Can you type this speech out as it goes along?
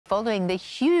Following the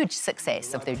huge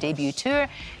success of their debut tour,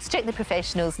 Strictly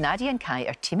Professionals Nadiya and Kai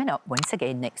are teaming up once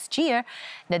again next year.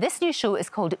 Now, this new show is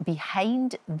called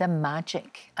Behind the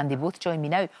Magic, and they both join me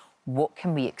now. What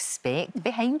can we expect?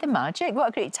 Behind the Magic, what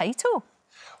a great title.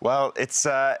 Well, it's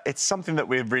something that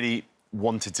we've really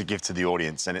wanted to give to the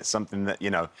audience, and it's something that, you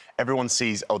know, everyone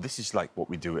sees, oh, this is like what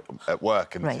we do at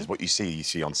work, and this is what you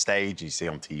see on stage, you see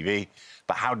on TV.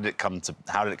 But how did it come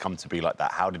to be like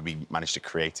that? How did we manage to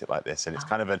create it like this? And it's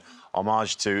kind of an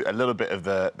homage to a little bit of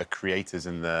the creators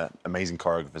and the amazing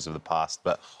choreographers of the past,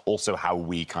 but also how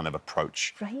we kind of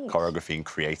approach choreography and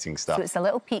creating stuff. So it's a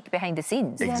little peek behind the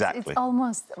scenes. Exactly. Yes, it's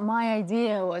almost, my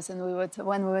idea was, and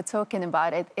when we were talking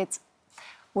about it,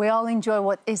 we all enjoy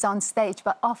what is on stage,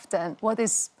 but often what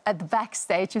is at the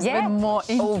backstage is even more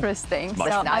interesting. So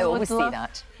I always say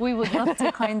that. We would love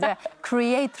to kind of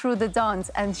create through the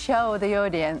dance and show the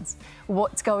audience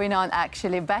what's going on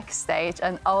actually backstage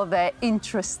and all the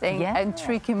interesting and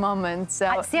tricky moments. So,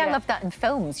 I love that in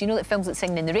films. You know, like films like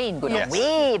Singing in the Rain, going on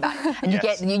way back, and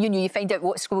you find out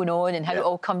what's going on and how it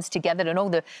all comes together and all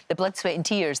the blood, sweat and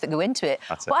tears that go into it.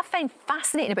 What I find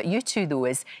fascinating about you two, though,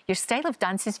 is your style of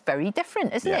dance is very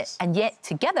different, isn't it? And yet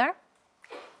together,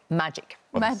 magic.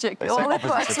 Well, magic. All it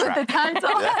was with the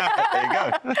title. There you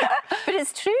go. But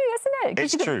it's true, isn't it?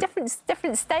 It's you've true. got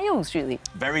different styles, really.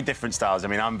 Very different styles. I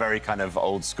mean, I'm very kind of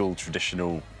old school,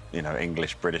 traditional, you know,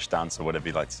 English, British dancer, whatever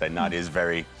you like to say. Nadiya is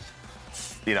very,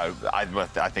 you know, I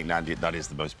think Nadiya is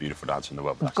the most beautiful dancer in the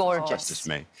world. But gorgeous. That's just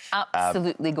me.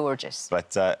 Absolutely gorgeous. But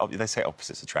they say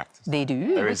opposites attract. They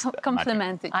do. There is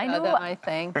complement each other, I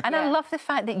think. And I love the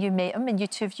fact that you met him and you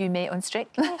two of you met on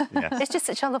Strictly. It's just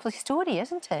such a lovely story,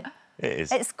 isn't it? It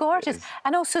is. It's gorgeous. It is.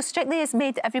 And also, Strictly has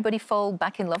made everybody fall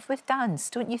back in love with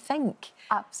dance, don't you think?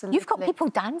 Absolutely. You've got people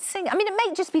dancing. I mean, it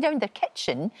might just be down their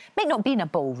kitchen, might not be in a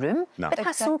ballroom, but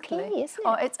that's okay, isn't it?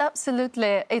 Oh, it's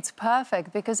absolutely, it's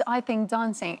perfect, because I think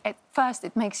dancing, at first,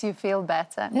 it makes you feel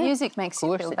better. Music makes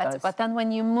you feel better, but then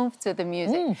when you move to the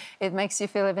music, it makes you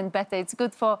feel even better. It's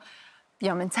good for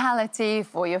your mentality,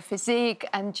 for your physique,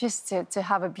 and just to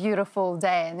have a beautiful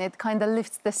day, and it kind of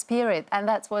lifts the spirit, and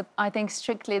that's what I think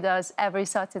Strictly does every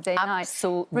Saturday night.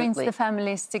 Absolutely. Brings the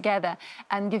families together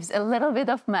and gives a little bit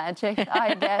of magic,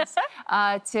 I guess,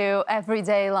 to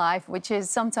everyday life, which is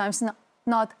sometimes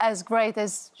not as great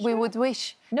as we would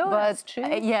wish. No, but that's true.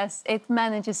 Yes, it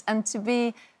manages, and to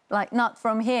be like, not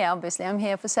from here, obviously, I'm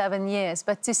here for 7 years,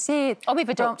 but to see it... Oh, we've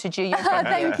adopted you. You're from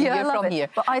Thank you, You're from here.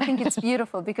 But I think it's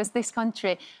beautiful, because this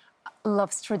country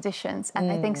loves traditions,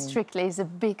 and I think Strictly is a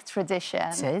big tradition.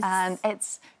 It is. And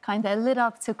it's kind of lit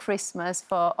up to Christmas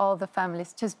for all the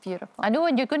families. Just beautiful. I know,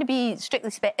 and you're going to be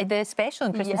Strictly the special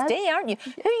on Christmas Day, aren't you?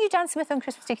 Who are you dancing with on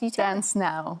Christmas Day? Can you tell me? Dance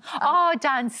Now. Oh,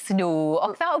 Dance Snow.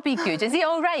 Oh, that'll be good. Is he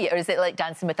all right, or is it like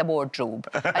dancing with a wardrobe?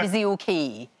 Or is he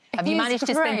OK? Have you managed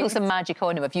to sprinkle some magic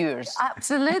on him of yours?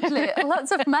 Absolutely.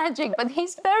 Lots of magic, but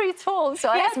he's very tall,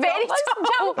 so He's very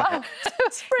tall.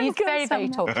 He's very, very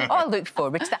tall. Oh, I look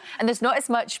forward to that. And there's not as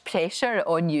much pressure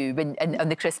on you on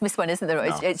the Christmas one, isn't there?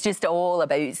 No. It's just all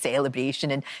about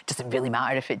celebration, and it doesn't really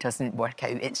matter if it doesn't work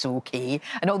out. It's OK.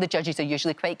 And all the judges are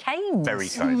usually quite kind. Very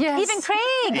kind. Yes. Even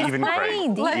Craig. Even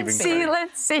Craig.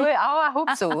 Let's see. Oh, I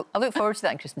hope so. I look forward to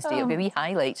that on Christmas Day. It'll be a wee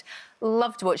highlight.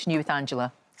 Loved watching you with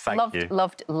Angela. Thank you.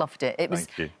 Loved it. It was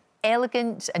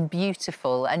elegant and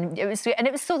beautiful, and it was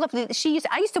so lovely.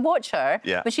 I used to watch her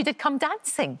when she did Come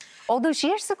Dancing all those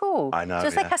years ago. I know. So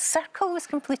it's like a circle was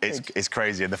completed. It's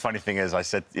crazy, and the funny thing is, I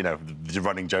said, you know, the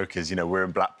running joke is, you know, we're in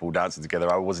Blackpool dancing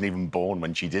together. I wasn't even born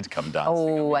when she did Come Dancing.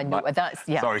 Oh, I know. That's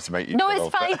Sorry to make you. No,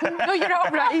 it's fine. No, you're all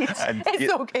right.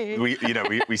 It's OK.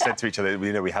 We said to each other,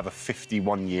 you know, we have a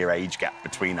 51-year age gap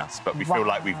between us, but we feel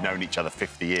like we've known each other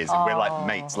 50 years, and we're like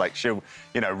mates. Like, she'll,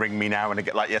 you know, ring me now, and I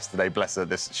get, like yesterday, bless her,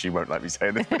 she won't like me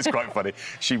saying this, but it's quite funny.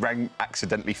 She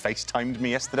accidentally FaceTimed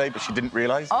me yesterday, but she didn't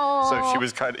realise. So she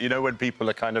was kind of, you know, when people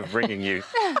are kind of ringing you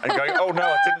and going, oh no,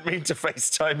 I didn't mean to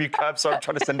FaceTime you, I'm sorry, I'm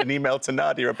trying to send an email to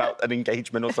Nadiya about an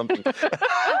engagement or something. So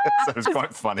it was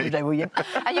quite funny. And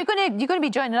you're going to be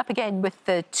joining up again with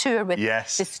the tour, with the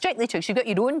Strictly tour. You've got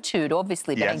your own tour,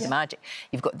 obviously, Behind the Magic.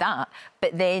 You've got that,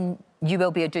 but then you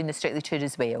will be doing the Strictly tour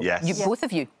as well. Both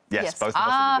of you. Yes, both of us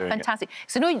will be doing fantastic.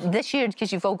 So no, this year,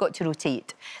 because you've all got to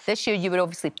rotate, this year you were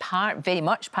obviously very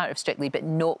much part of Strictly, but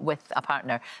not with a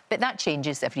partner. But that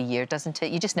changes every year, doesn't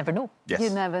it? You just never know. You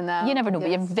never know. You never know, but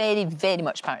you're very, very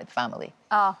much part of the family.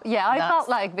 Oh, yeah, I felt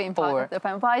like being part of the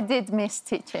family, but I did miss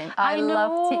teaching. I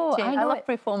love teaching. I love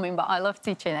performing, but I love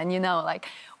teaching. And, you know, like,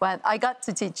 when I got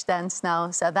to teach Dance Now,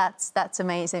 so that's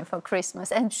amazing for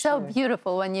Christmas. And so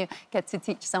beautiful when you get to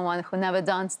teach someone who never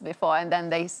danced before, and then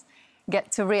they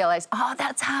get to realise, oh,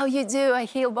 that's how you do a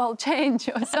heel ball change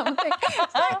or something.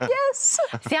 It's like, yes.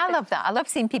 See, I love that. I love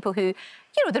seeing people who,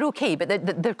 you know, they're OK,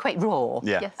 but they're quite raw.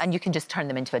 Yeah. Yes. And you can just turn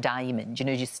them into a diamond, you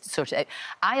know, just sort it out.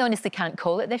 I honestly can't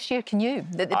call it this year, can you?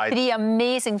 The three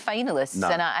amazing finalists,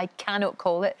 and I cannot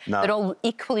call it. No. They're all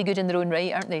equally good in their own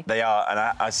right, aren't they? They are, and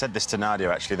I said this to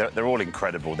Nadiya, actually. They're all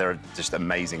incredible. They're just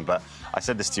amazing. But I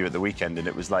said this to you at the weekend, and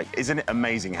it was like, isn't it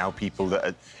amazing how people that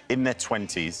are in their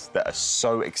 20s that are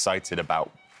so excited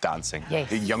about dancing,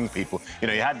 yes. Young people. You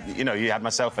know, you had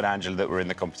myself and Angela that were in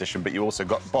the competition, but you also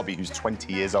got Bobby, who's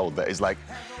 20 years old, that is like,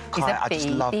 I just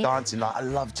love dancing. Like, I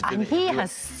love to do it. And he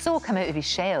has so come out of his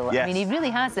shell. Yes. I mean, he really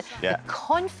has. The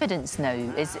confidence now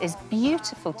is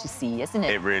beautiful to see, isn't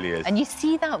it? It really is. And you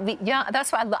see that.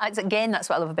 That's what that's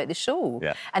what I love about the show.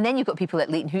 Yeah. And then you've got people like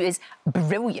Leighton, who is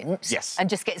brilliant. Yes. And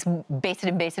just gets better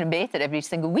and better and better every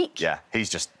single week. Yeah, he's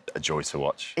just a joy to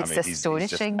watch. It's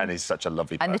astonishing. And he's such a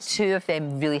lovely person. And the two of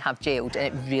them really have gelled, and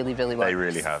it really, really works. They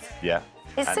really have, yeah.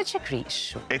 It's such a great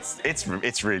show.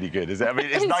 It's really good, isn't it? I mean,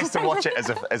 it's nice to watch it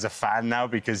as a fan now,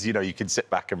 because, you know, you can sit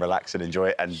back and relax and enjoy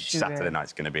it, and Saturday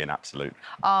night's going to be an absolute...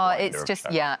 Oh, it's just,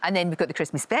 and then we've got the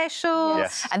Christmas special,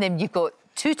 yes. And then you've got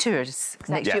 2 tours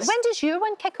next year. When does your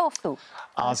one kick off, though?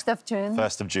 1st of June.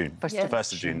 1st of June.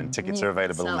 1st of June, and tickets are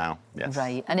available now. Yes.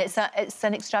 Right, and it's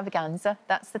an extravaganza.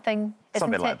 That's the thing, isn't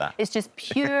Something like it? that. It's just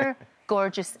pure,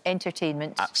 gorgeous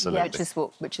entertainment. Absolutely.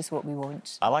 Which is what we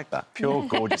want. I like that. Pure,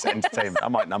 gorgeous entertainment. I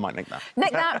might nick that.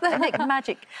 Nick that, Nick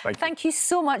Magic. Thank you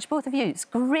so much, both of you. It's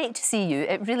great to see you.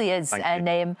 It really is. Thank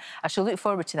you. I shall look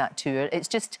forward to that tour. It's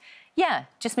just...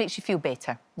 just makes you feel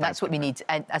better. That's what we need.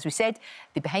 And as we said,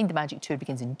 the Behind the Magic tour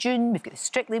begins in June. We've got the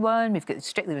Strictly one, we've got the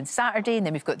Strictly one Saturday, and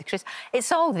then we've got the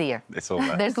It's all there. It's all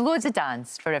there. There's loads of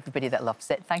dance for everybody that loves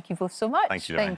it. Thank you both so much. Thank you, Lorraine.